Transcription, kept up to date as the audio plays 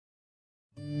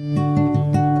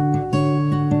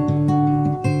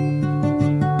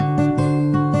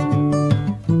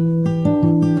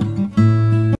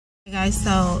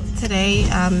today.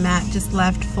 Matt just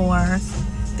left for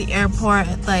the airport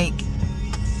at like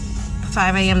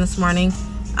 5 a.m. this morning.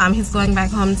 He's going back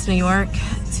home to New York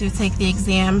to take the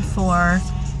exam for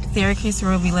Syracuse,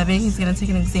 where we'll be living. He's going to take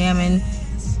an exam and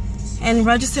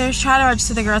try to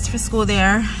register the girls for school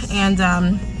there, and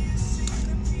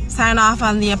sign off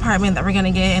on the apartment that we're going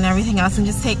to get and everything else, and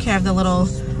just take care of the little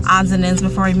odds and ends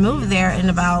before we move there in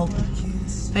about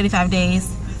 35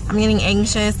 days. I'm getting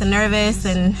anxious and nervous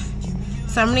and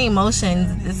so many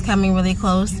emotions. It's coming really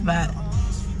close, but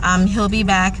he'll be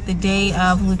back the day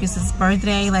of Lucas's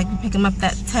birthday. Like, we pick him up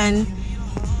at 10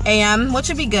 a.m., which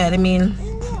would be good. I mean,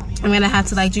 I'm gonna have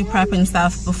to like do prep and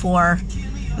stuff before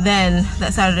then,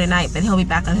 that Saturday night, but he'll be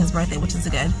back on his birthday, which is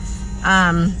good.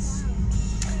 I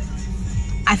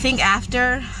think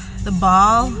after the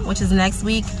ball, which is next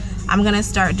week, I'm gonna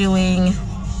start doing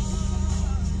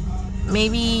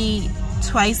maybe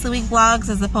twice a week vlogs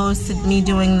as opposed to me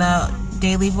doing the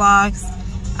daily vlogs,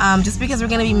 just because we're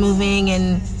gonna be moving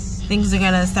and things are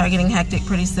gonna start getting hectic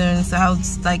pretty soon. So I'll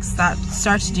just like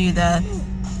start to do the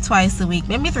twice a week,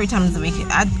 maybe 3 times a week.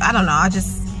 I don't know.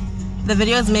 The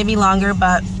videos may be longer,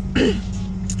 but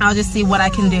I'll just see what I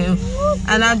can do,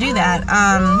 and I'll do that.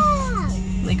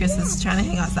 Lucas is trying to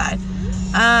hang outside.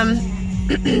 I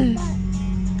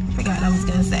forgot what I was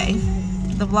gonna say.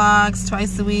 The vlogs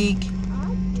twice a week.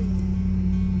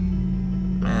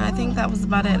 I think that was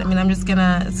about it. I mean, it's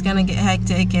gonna get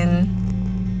hectic, and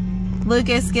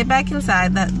Lucas, get back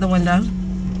inside the window.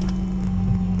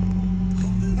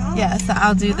 Yeah, so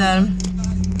I'll do this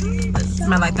is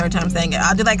my like 3rd time saying it.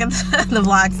 I'll do like the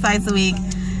vlogs twice a week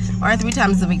or 3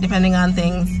 times a week, depending on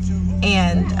things.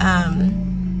 And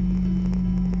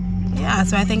yeah,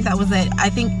 so I think that was it. I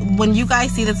think when you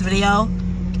guys see this video,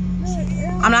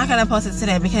 I'm not gonna post it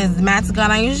today because Matt's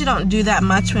gone. I usually don't do that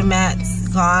much when Matt's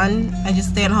gone. I just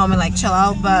stay at home and like chill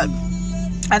out, but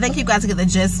I think you guys get the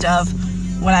gist of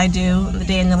what I do, the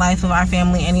day in the life of our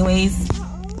family anyways.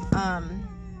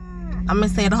 I'm a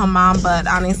stay-at-home mom, but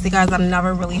honestly guys, I'm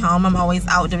never really home. I'm always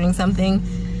out doing something.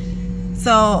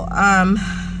 So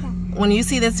when you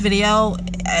see this video,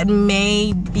 it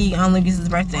may be on Lucas's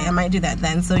birthday. I might do that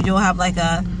then, so you'll have like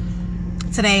a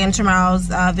today and tomorrow's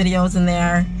videos in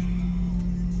there,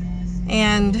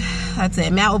 and that's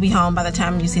it. Matt will be home by the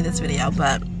time you see this video,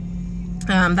 but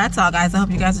that's all guys. I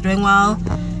hope you guys are doing well.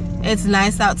 It's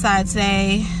nice outside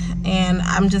today, and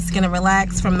I'm just gonna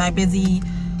relax from my busy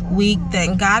week.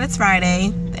 Thank God it's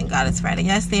Friday. Thank God it's Friday.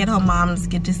 Yes, stay-at-home moms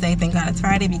get to say thank God it's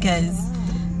Friday because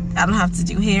I don't have to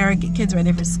do hair, get kids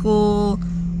ready for school,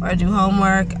 or do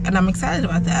homework, and I'm excited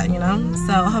about that, you know.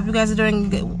 So I hope you guys are doing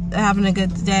good, having a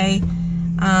good day.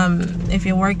 If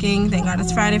you're working, thank God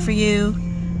it's Friday for you.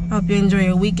 I hope you enjoy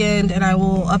your weekend, and I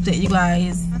will update you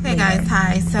guys. Okay guys,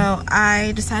 hi. So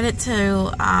I decided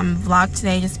to vlog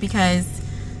today just because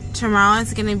tomorrow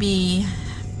is gonna be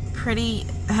pretty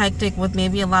hectic with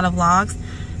maybe a lot of vlogs,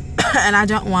 and I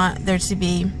don't want the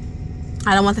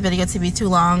video to be too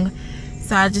long,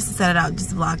 so I just decided I'll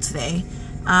just vlog today.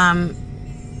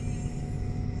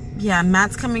 Yeah,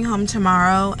 Matt's coming home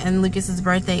tomorrow, and Lucas's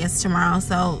birthday is tomorrow,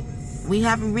 so we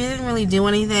didn't really do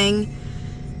anything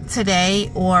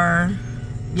today or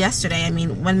yesterday. I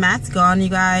mean, when Matt's gone, you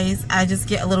guys, I just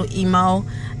get a little emo,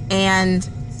 and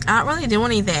I don't really do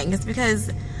anything. It's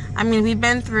because, I mean, we've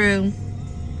been through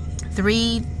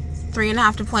three and a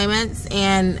half deployments,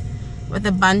 and with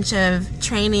a bunch of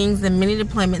trainings and mini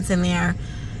deployments in there,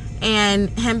 and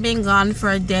him being gone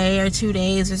for a day or 2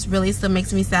 days just really still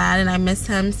makes me sad, and I miss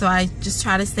him. So I just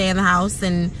try to stay in the house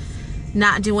and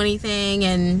not do anything.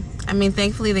 And I mean,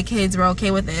 thankfully the kids were okay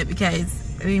with it, because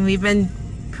I mean, we've been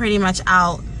pretty much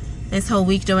out this whole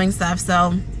week doing stuff.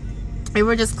 So we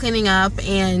were just cleaning up,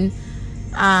 and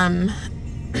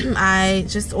I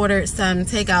just ordered some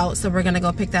takeout, so we're gonna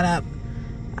go pick that up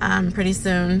pretty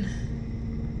soon.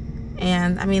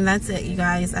 And I mean, that's it, you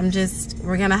guys.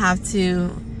 We're gonna have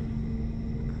to,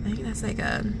 I think that's like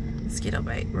a mosquito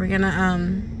bite. We're gonna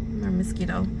or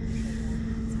mosquito.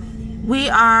 We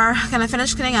are gonna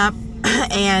finish cleaning up,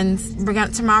 and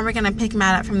tomorrow we're gonna pick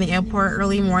Matt up from the airport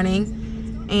early morning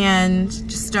and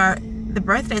just start the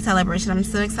birthday celebration. I'm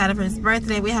so excited for his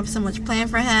birthday. We have so much planned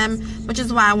for him, which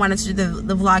is why I wanted to do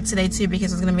the vlog today too,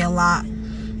 because there's gonna be a lot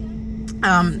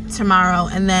tomorrow.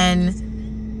 And then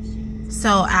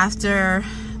so after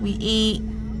we eat,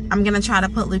 I'm gonna try to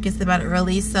put Lucas to bed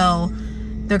early so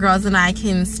the girls and I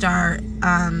can start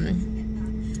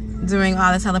doing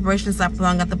all the celebration stuff,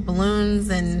 blowing up the balloons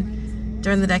and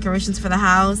doing the decorations for the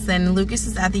house. And Lucas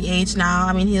is at the age now,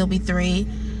 I mean, he'll be 3.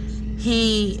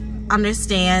 He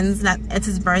understands that it's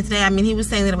his birthday. I mean, he was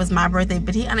saying that it was my birthday,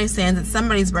 but he understands it's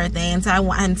somebody's birthday, and so I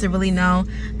want him to really know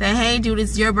that, hey dude,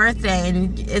 it's your birthday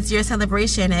and it's your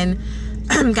celebration.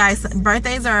 And guys,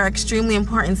 birthdays are extremely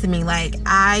important to me. Like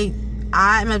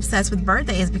I'm obsessed with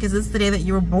birthdays because it's the day that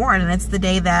you were born, and it's the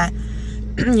day that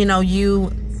you know,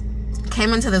 you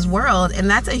came into this world, and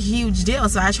that's a huge deal.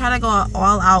 So I try to go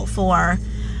all out for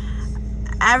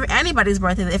anybody's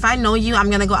birthday. If I know you,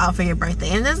 I'm gonna go out for your birthday,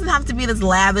 and it doesn't have to be this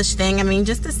lavish thing. I mean,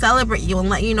 just to celebrate you and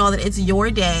let you know that it's your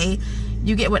day.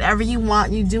 You get whatever you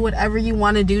want, you do whatever you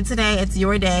want to do today. It's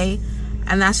your day,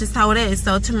 and that's just how it is.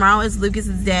 So tomorrow is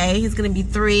Lucas's day. He's gonna be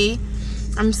 3.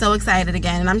 I'm so excited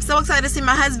again, and I'm so excited to see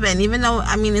my husband, even though,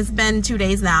 I mean, it's been 2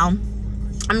 days now.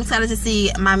 I'm excited to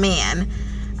see my man.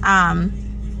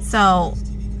 So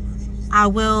I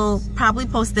will probably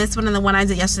post this one, and the one I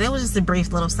did yesterday was just a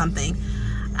brief little something.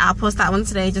 I'll post that one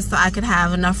today just so I could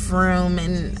have enough room,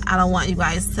 and I don't want you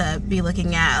guys to be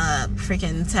looking at a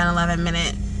freaking 10-11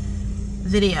 minute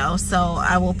video. So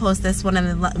I will post this one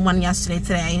and the one yesterday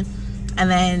today, and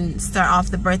then start off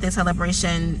the birthday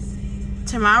celebration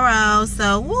tomorrow.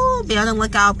 So woo, be on the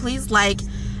lookout. Please like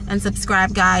and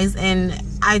subscribe, guys. And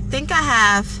I think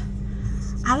I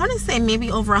want to say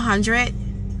maybe over 100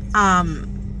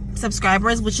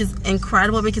 subscribers, which is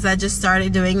incredible because I just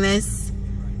started doing this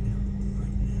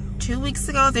 2 weeks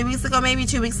ago, 3 weeks ago, maybe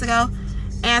 2 weeks ago.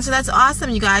 And so that's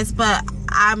awesome, you guys. But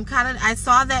I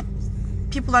saw that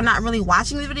people are not really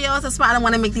watching the videos. That's why I don't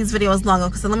want to make these videos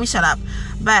longer, so let me shut up.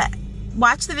 But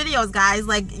watch the videos, guys.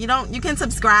 Like, you can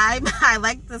subscribe. I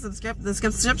like the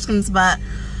subscriptions, but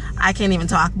I can't even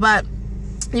talk. But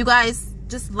you guys,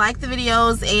 just like the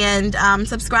videos and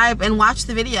subscribe and watch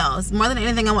the videos. More than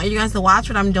anything, I want you guys to watch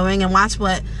what I'm doing and watch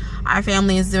what our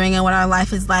family is doing and what our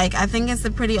life is like. I think it's a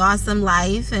pretty awesome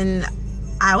life, and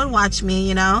I would watch me,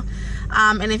 you know.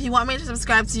 And if you want me to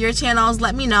subscribe to your channels,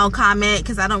 let me know, comment,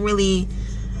 because I don't really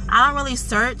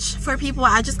search for people.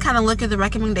 I just kind of look at the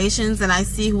recommendations and I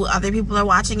see who other people are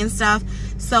watching and stuff.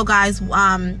 So guys,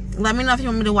 let me know if you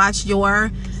want me to watch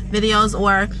your videos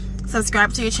or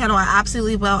subscribe to your channel. I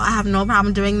absolutely will. I have no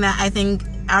problem doing that. I think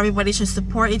everybody should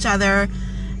support each other,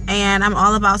 and I'm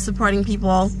all about supporting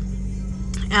people,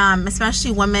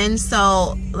 especially women.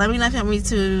 So let me know if you want me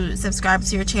to subscribe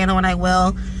to your channel, and I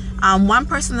will. One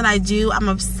person that I do, I'm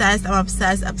obsessed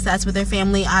with their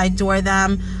family. I adore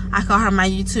them. I call her my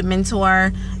YouTube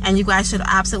mentor, and you guys should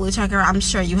absolutely check her. I'm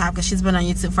sure you have, because she's been on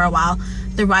YouTube for a while.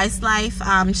 The Rice Life.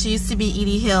 She used to be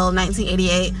Edie Hill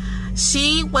 1988.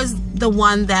 She was the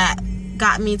one that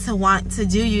got me to want to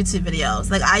do YouTube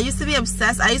videos. Like, I used to be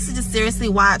obsessed. I used to just seriously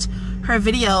watch her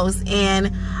videos,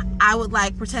 and I would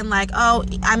like pretend like, oh,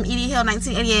 I'm Edie Hill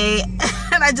 1988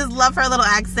 and I just love her little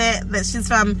accent. That she's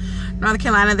from North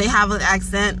Carolina. They have an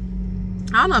accent.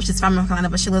 I don't know if she's from North Carolina,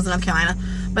 but she lives in North Carolina.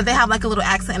 But they have like a little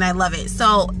accent, and I love it.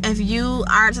 So if you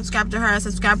aren't subscribed to her,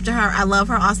 subscribe to her. I love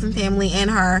her awesome family and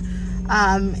her.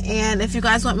 And if you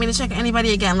guys want me to check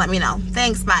anybody again, let me know.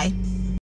 Thanks. Bye.